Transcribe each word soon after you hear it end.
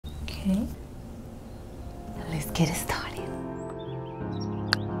Okay, let's get it started.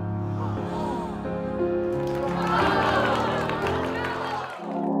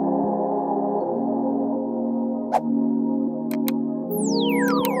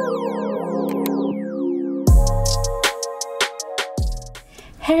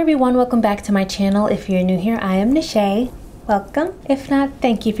 Hey everyone, welcome back to my channel. If you're new here, I am Nishay. Welcome. If not,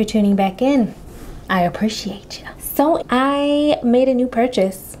 thank you for tuning back in. I appreciate you. So I made a new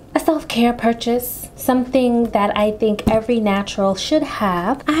purchase, a self-care purchase, something that I think every natural should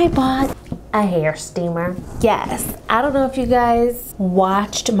have. I bought a hair steamer. Yes, I don't know if you guys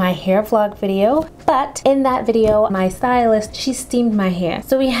watched my hair vlog video, but in that video, my stylist, she steamed my hair.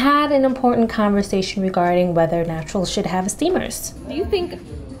 So we had an important conversation regarding whether naturals should have steamers. Do you think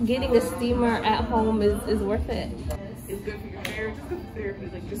getting a steamer at home is worth it? It's good for your hair, just good for therapy,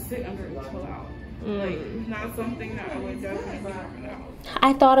 like just sit under it and chill out. Like, not something that I would definitely recommend.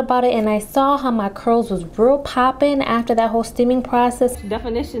 I thought about it and I saw how my curls was real popping after that whole steaming process.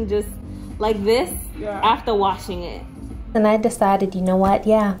 Definition just like this after washing it. And I decided, you know what,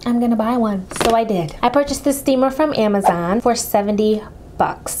 yeah, I'm gonna buy one. So I did. I purchased this steamer from Amazon for $70.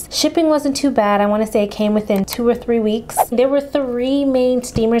 Shipping wasn't too bad. I want to say it came within 2 or 3 weeks. There were 3 main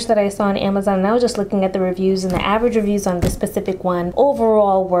steamers that I saw on Amazon, and I was just looking at the reviews, and the average reviews on this specific one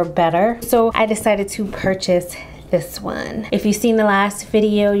overall were better. So I decided to purchase this one. If you've seen the last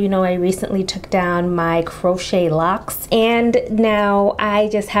video, you know I recently took down my crochet locks, and now I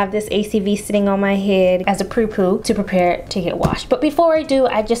just have this ACV sitting on my head as a poo-poo to prepare it to get washed. But before I do,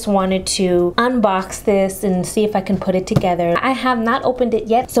 I just wanted to unbox this and see if I can put it together. I have not opened it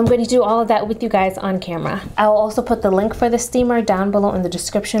yet, so I'm going to do all of that with you guys on camera. I'll also put the link for the steamer down below in the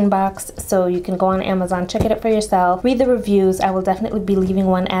description box, so you can go on Amazon, check it out for yourself, read the reviews. I will definitely be leaving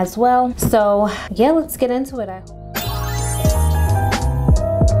one as well. So yeah, let's get into it. I hope.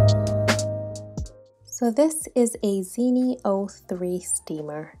 So this is a Zeny 03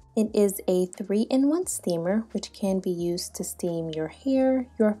 steamer. It is a 3-in-1 steamer which can be used to steam your hair,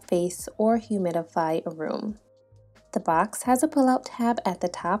 your face, or humidify a room. The box has a pull-out tab at the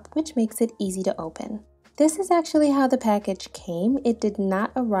top which makes it easy to open. This is actually how the package came. It did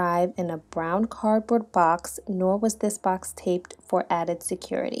not arrive in a brown cardboard box, nor was this box taped for added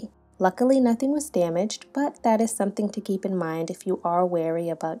security. Luckily, nothing was damaged, but that is something to keep in mind if you are wary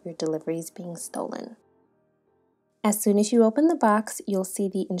about your deliveries being stolen. As soon as you open the box, you'll see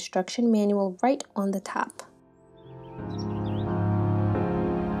the instruction manual right on the top.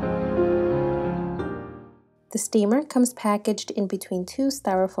 The steamer comes packaged in between 2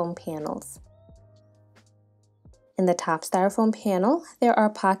 styrofoam panels. In the top styrofoam panel, there are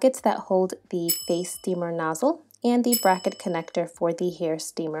pockets that hold the face steamer nozzle and the bracket connector for the hair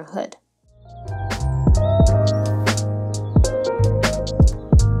steamer hood.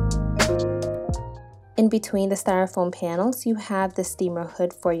 In between the styrofoam panels, you have the steamer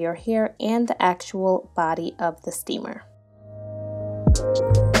hood for your hair and the actual body of the steamer.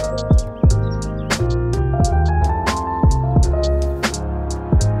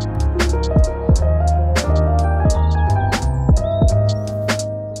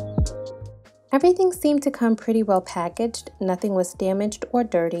 Everything seemed to come pretty well packaged, nothing was damaged or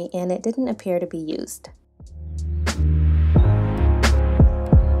dirty, and it didn't appear to be used.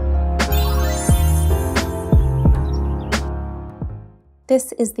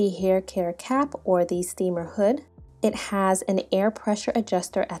 This is the hair care cap or the steamer hood. It has an air pressure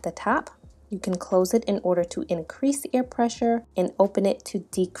adjuster at the top. You can close it in order to increase air pressure and open it to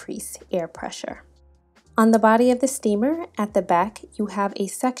decrease air pressure. On the body of the steamer, at the back, you have a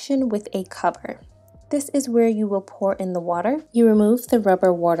section with a cover. This is where you will pour in the water. You remove the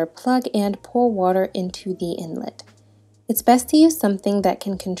rubber water plug and pour water into the inlet. It's best to use something that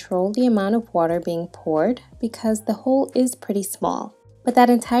can control the amount of water being poured because the hole is pretty small. But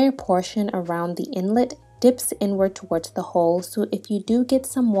that entire portion around the inlet dips inward towards the hole, so if you do get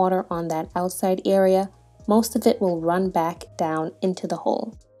some water on that outside area, most of it will run back down into the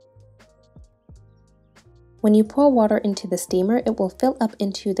hole. When you pour water into the steamer, it will fill up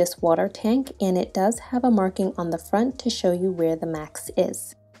into this water tank, and it does have a marking on the front to show you where the max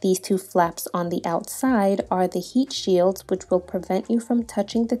is. These 2 flaps on the outside are the heat shields, which will prevent you from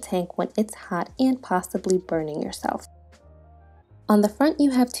touching the tank when it's hot and possibly burning yourself. On the front,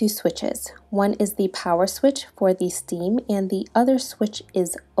 you have 2 switches. One is the power switch for the steam, and the other switch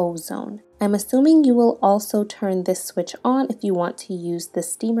is ozone. I'm assuming you will also turn this switch on if you want to use the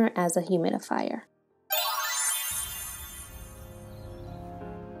steamer as a humidifier.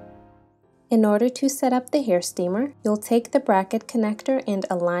 In order to set up the hair steamer, you'll take the bracket connector and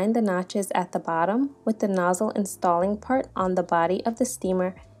align the notches at the bottom with the nozzle installing part on the body of the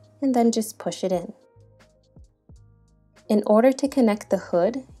steamer and then just push it in. In order to connect the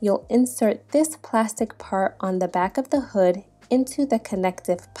hood, you'll insert this plastic part on the back of the hood into the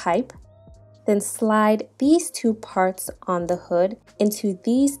connective pipe, then slide these two parts on the hood into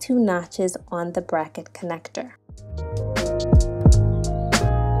these two notches on the bracket connector.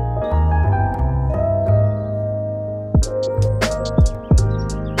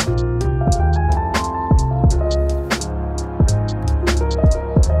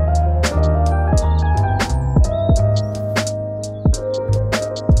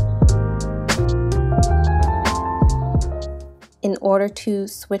 In order to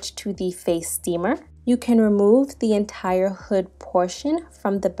switch to the face steamer, you can remove the entire hood portion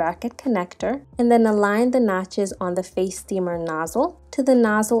from the bracket connector and then align the notches on the face steamer nozzle to the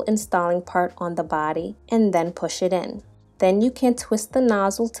nozzle installing part on the body and then push it in. Then you can twist the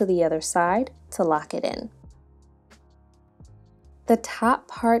nozzle to the other side to lock it in. The top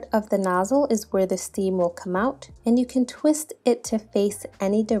part of the nozzle is where the steam will come out, and you can twist it to face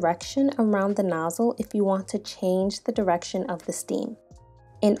any direction around the nozzle if you want to change the direction of the steam.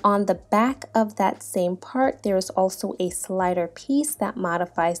 And on the back of that same part, there is also a slider piece that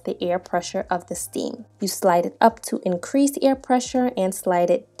modifies the air pressure of the steam. You slide it up to increase air pressure and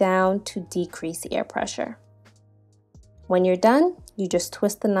slide it down to decrease air pressure. When you're done, you just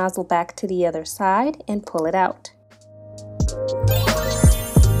twist the nozzle back to the other side and pull it out.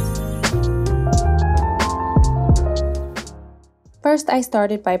 First, I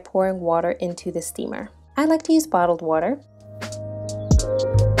started by pouring water into the steamer. I like to use bottled water.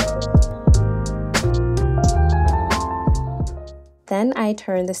 Then I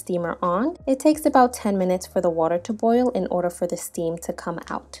turn the steamer on. It takes about 10 minutes for the water to boil in order for the steam to come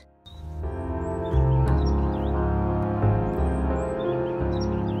out.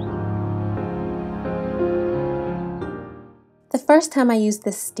 The first time I used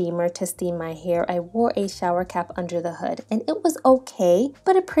this steamer to steam my hair, I wore a shower cap under the hood, and it was okay,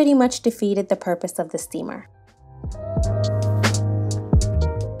 but it pretty much defeated the purpose of the steamer.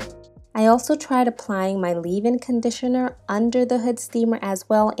 I also tried applying my leave-in conditioner under the hood steamer as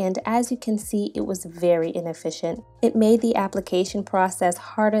well, and as you can see, it was very inefficient. It made the application process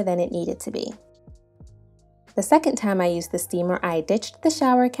harder than it needed to be. The second time I used the steamer, I ditched the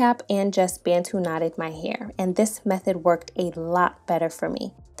shower cap and just bantu knotted my hair, and this method worked a lot better for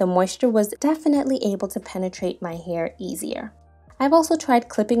me. The moisture was definitely able to penetrate my hair easier. I've also tried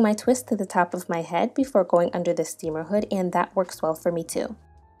clipping my twist to the top of my head before going under the steamer hood, and that works well for me too.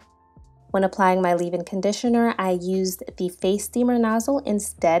 When applying my leave-in conditioner, I used the face steamer nozzle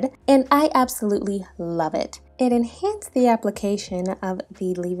instead, and I absolutely love it. It enhanced the application of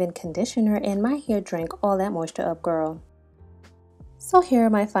the leave-in conditioner, and my hair drank all that moisture up, girl. So here are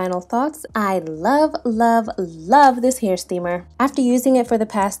my final thoughts. I love, love, love this hair steamer. After using it for the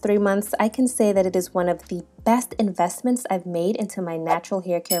past 3 months, I can say that it is one of the best investments I've made into my natural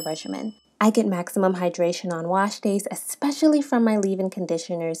hair care regimen. I get maximum hydration on wash days, especially from my leave-in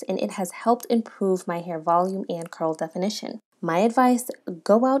conditioners, and it has helped improve my hair volume and curl definition. My advice,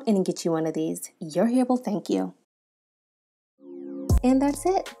 go out and get you one of these. Your hair will thank you. And that's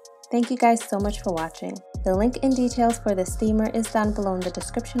it. Thank you guys so much for watching. The link and details for the steamer is down below in the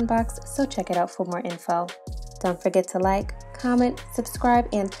description box, so check it out for more info. Don't forget to like, comment, subscribe,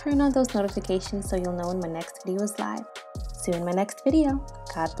 and turn on those notifications so you'll know when my next video is live. See you in my next video.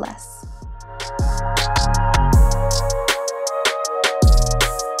 God bless.